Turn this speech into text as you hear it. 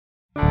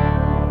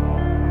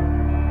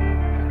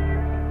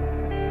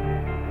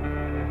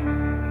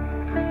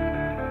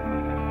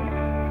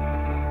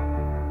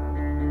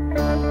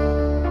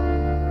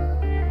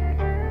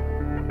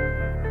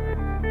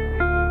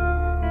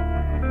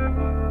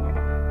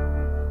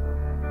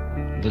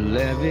The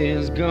levee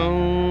is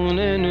gone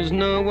and there's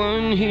no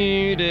one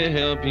here to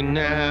help you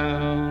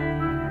now.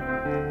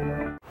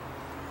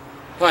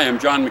 Hi, I'm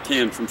John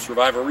McCann from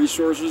Survivor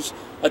Resources.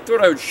 I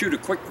thought I would shoot a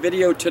quick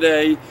video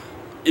today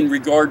in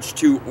regards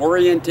to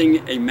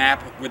orienting a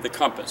map with the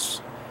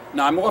compass.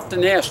 Now, I'm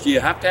often asked, do you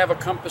have to have a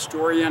compass to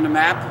orient a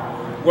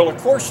map? Well, of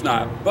course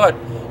not, but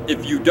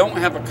if you don't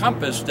have a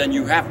compass, then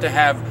you have to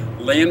have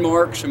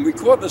landmarks, and we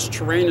call this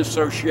terrain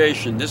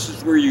association. This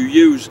is where you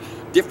use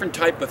different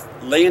type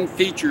of land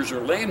features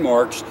or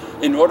landmarks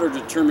in order to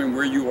determine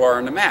where you are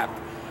on the map.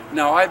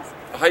 Now, I've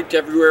hiked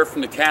everywhere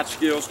from the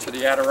Catskills to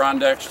the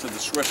Adirondacks to the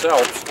Swiss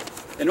Alps,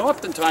 and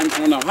oftentimes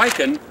when I'm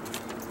hiking,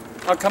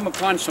 I'll come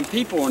upon some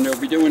people and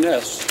they'll be doing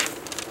this.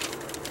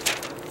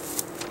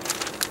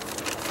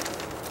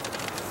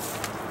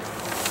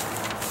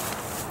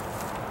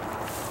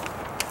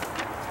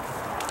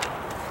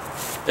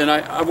 And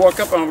I walk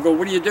up and I go,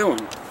 what are you doing?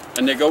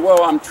 And they go,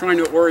 well, I'm trying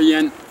to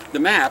orient the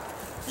map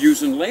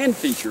using land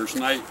features.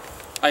 And I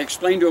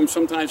explain to them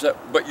sometimes that,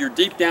 but you're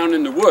deep down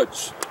in the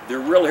woods. There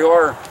really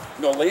are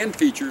no land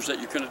features that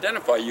you can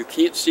identify. You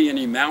can't see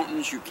any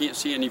mountains, you can't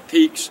see any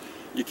peaks,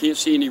 you can't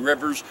see any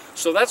rivers.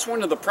 So that's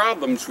one of the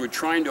problems with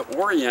trying to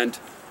orient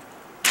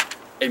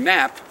a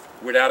map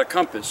without a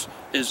compass,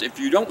 is if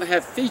you don't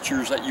have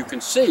features that you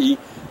can see,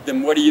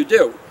 then what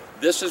do?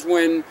 This is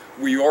when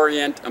we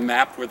orient a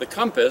map with a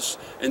compass,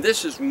 and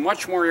this is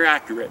much more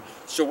accurate.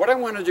 So what I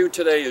want to do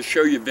today is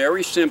show you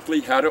very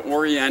simply how to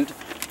orient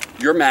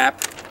your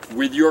map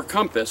with your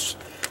compass.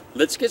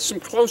 Let's get some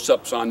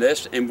close-ups on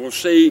this, and we'll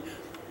see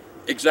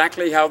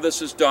exactly how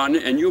this is done,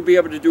 and you'll be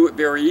able to do it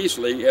very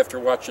easily after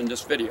watching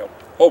this video,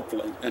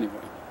 hopefully, anyway.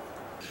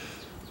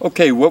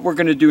 Okay, what we're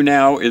going to do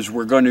now is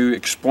we're going to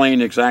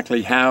explain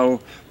exactly how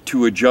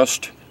to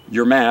adjust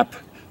your map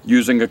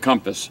using a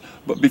compass.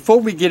 But before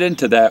we get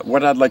into that,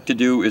 what I'd like to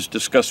do is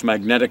discuss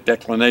magnetic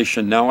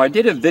declination. Now, I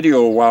did a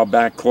video a while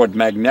back called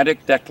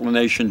Magnetic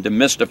Declination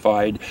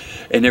Demystified,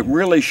 and it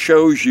really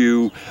shows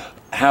you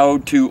how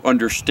to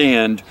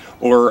understand,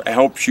 or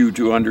helps you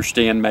to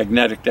understand,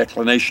 magnetic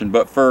declination.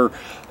 But for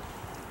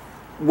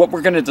what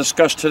we're going to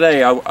discuss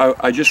today,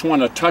 I just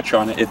want to touch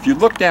on it. If you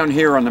look down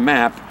here on the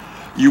map,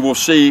 you will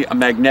see a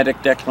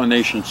magnetic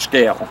declination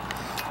scale.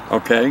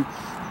 Okay,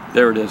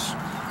 there it is.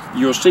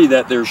 You'll see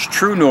that there's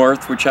true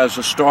north, which has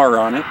a star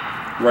on it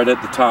right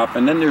at the top,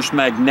 and then there's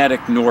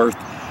magnetic north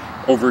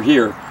over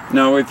here.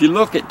 Now, if you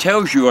look, it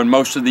tells you on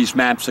most of these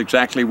maps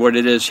exactly what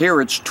it is. Here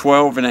it's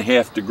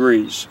 12.5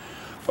 degrees.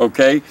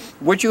 Okay,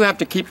 what you have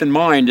to keep in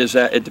mind is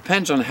that it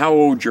depends on how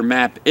old your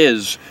map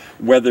is,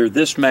 whether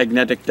this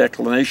magnetic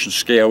declination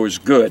scale is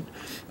good.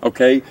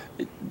 Okay,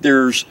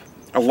 there's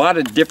a lot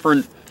of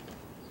different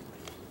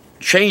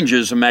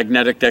changes in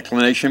magnetic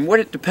declination.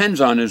 What it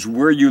depends on is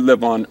where you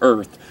live on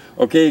Earth.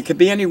 Okay, it could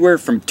be anywhere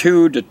from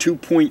 2 to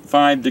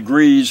 2.5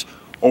 degrees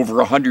over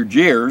 100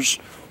 years,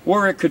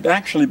 or it could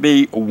actually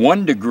be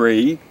 1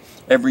 degree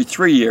every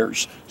 3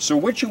 years. So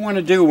what you want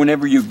to do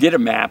whenever you get a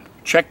map,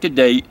 check the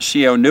date,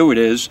 see how new it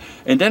is,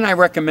 and then I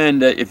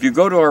recommend that if you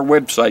go to our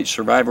website,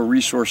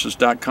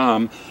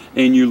 survivorresources.com,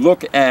 and you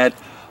look at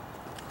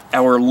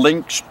our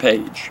links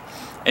page,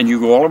 and you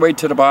go all the way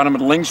to the bottom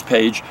of the links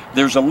page,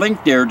 there's a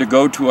link there to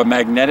go to a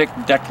magnetic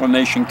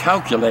declination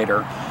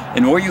calculator.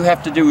 And all you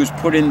have to do is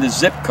put in the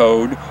zip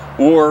code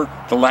or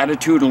the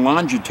latitude and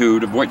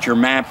longitude of what your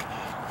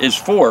map is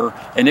for,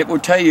 and it will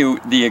tell you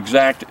the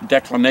exact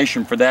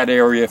declination for that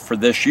area for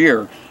this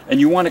year.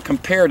 And you want to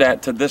compare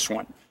that to this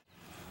one.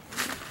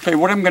 Okay,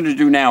 what I'm going to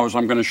do now is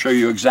I'm going to show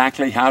you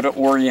exactly how to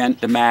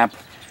orient the map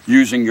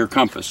using your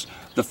compass.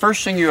 The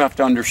first thing you have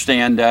to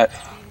understand that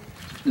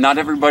not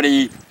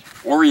everybody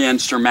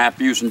orients their map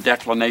using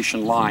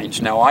declination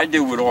lines. Now, I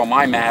do with all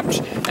my maps,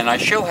 and I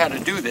show how to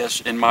do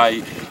this in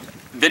my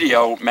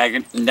video,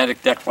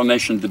 Magnetic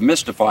Declination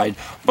Demystified.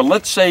 But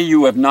let's say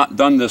you have not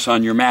done this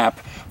on your map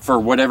for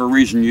whatever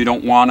reason, you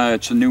don't want to,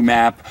 it's a new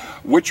map.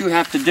 What you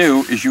have to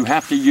do is you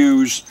have to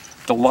use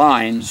the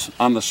lines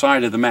on the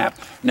side of the map.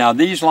 Now,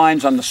 these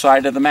lines on the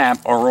side of the map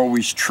are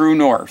always true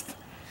north.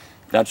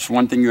 That's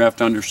one thing you have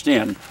to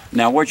understand.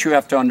 Now, what you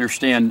have to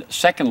understand,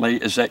 secondly,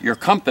 is that your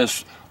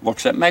compass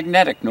looks at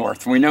magnetic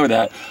north. We know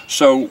that.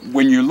 So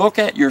when you look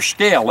at your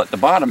scale at the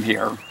bottom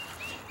here,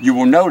 you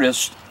will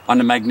notice on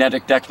the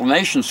magnetic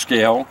declination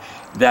scale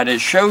that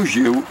it shows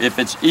you if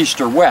it's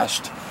east or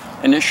west.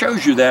 And it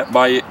shows you that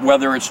by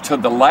whether it's to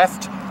the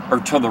left or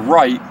to the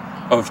right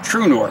of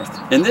true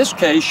north. In this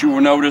case, you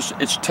will notice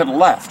it's to the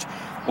left.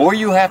 All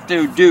you have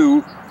to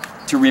do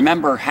to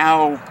remember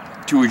how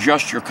to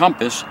adjust your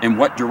compass and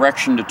what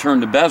direction to turn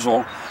the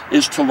bezel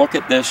is to look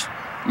at this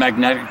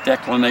magnetic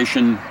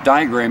declination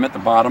diagram at the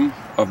bottom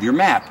of your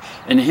map.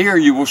 And here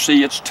you will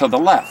see it's to the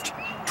left,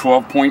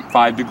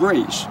 12.5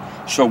 degrees.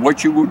 So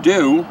what you will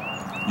do,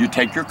 you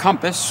take your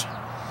compass.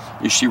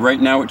 You see right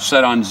now it's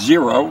set on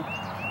 0.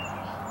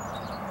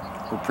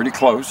 We're pretty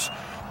close.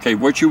 Okay,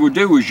 what you will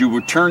do is you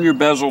will turn your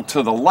bezel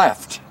to the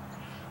left,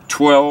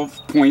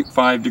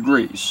 12.5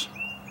 degrees,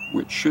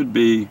 which should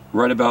be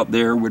right about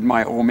there with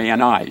my old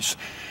man eyes.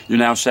 You're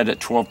now set at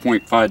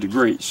 12.5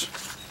 degrees.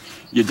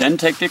 You then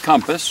take the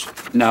compass,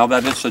 now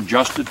that it's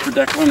adjusted for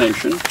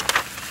declination,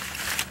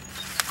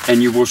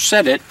 and you will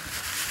set it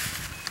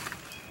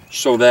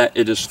so that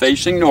it is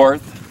facing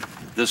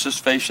north. This is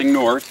facing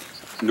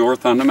north,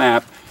 north on the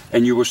map,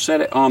 and you will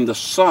set it on the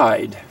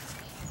side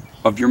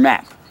of your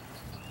map.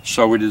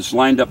 So it is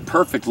lined up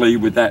perfectly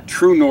with that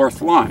true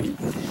north line.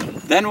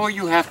 Then all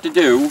you have to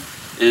do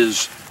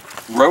is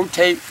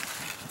rotate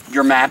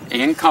your map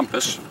and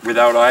compass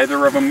without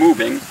either of them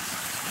moving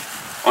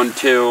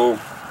until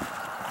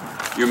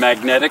your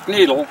magnetic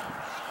needle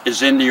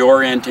is in the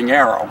orienting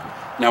arrow.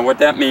 Now what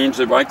that means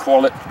is I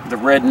call it, the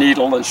red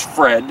needle is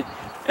Fred,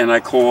 and I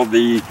call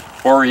the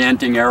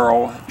orienting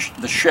arrow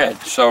the shed.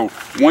 So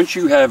once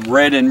you have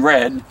red and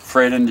red,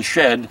 Fred and the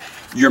shed,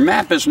 your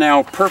map is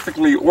now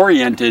perfectly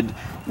oriented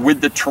with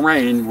the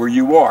terrain where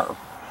you are.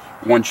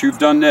 Once you've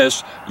done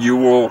this, you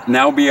will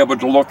now be able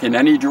to look in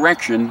any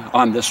direction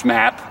on this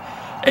map,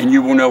 and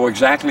you will know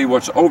exactly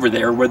what's over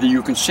there, whether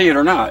you can see it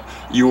or not.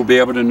 You will be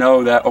able to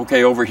know that,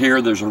 okay, over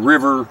here there's a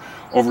river,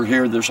 over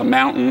here there's a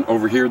mountain,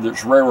 over here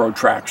there's railroad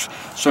tracks.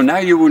 So now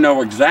you will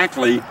know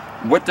exactly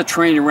what the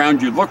terrain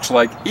around you looks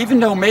like, even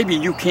though maybe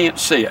you can't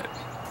see it.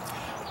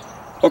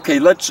 Okay,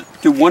 let's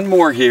do one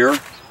more here.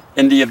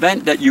 In the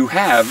event that you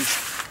have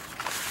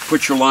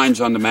put your lines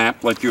on the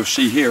map, like you'll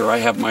see here, I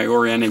have my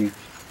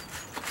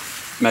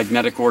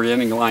magnetic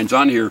orienting lines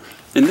on here.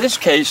 In this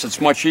case, it's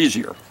much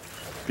easier,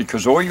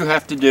 because all you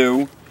have to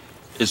do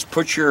is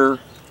put your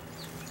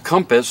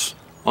compass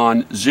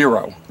on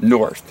 0,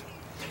 north.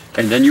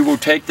 And then you will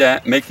take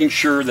that, making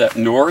sure that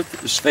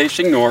north is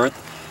facing north,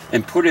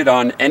 and put it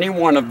on any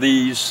one of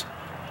these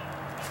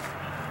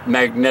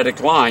magnetic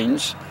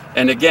lines.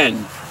 And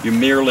again, you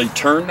merely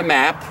turn the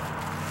map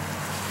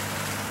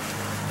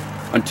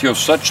until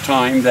such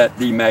time that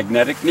the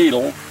magnetic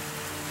needle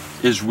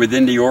is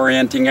within the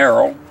orienting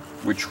arrow,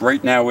 which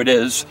right now it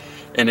is.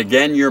 And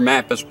again, your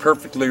map is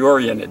perfectly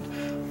oriented.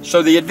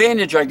 So the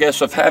advantage, I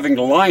guess, of having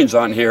the lines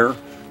on here,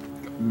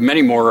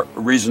 many more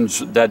reasons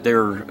that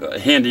they're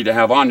handy to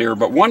have on here,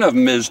 but one of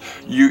them is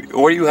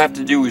all you have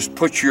to do is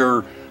put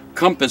your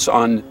compass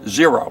on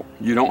 0.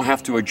 You don't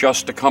have to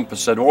adjust the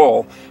compass at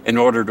all in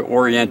order to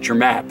orient your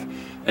map.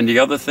 And the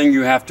other thing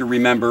you have to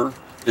remember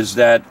is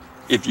that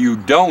if you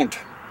don't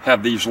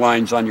have these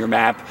lines on your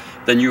map,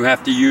 then you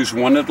have to use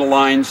one of the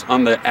lines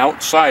on the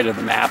outside of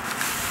the map,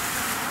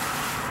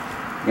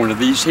 one of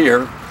these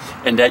here,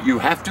 and that you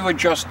have to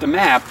adjust the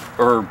map,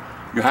 or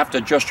you have to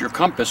adjust your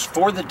compass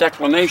for the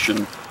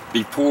declination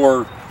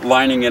before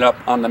lining it up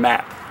on the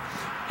map.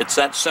 It's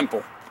that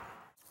simple.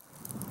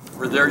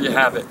 Well, there you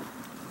have it.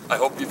 I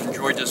hope you've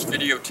enjoyed this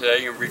video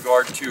today in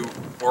regard to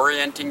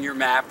orienting your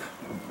map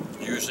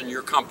using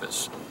your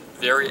compass.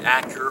 Very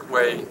accurate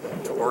way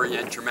to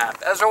orient your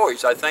map. As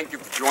always, I thank you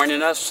for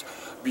joining us.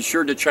 Be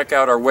sure to check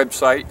out our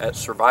website at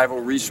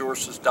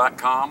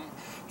survivalresources.com.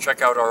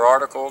 Check out our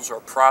articles, our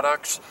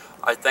products.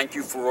 I thank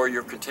you for all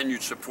your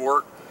continued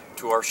support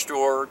to our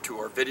store, to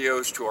our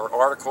videos, to our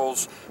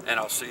articles, and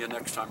I'll see you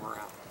next time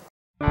around.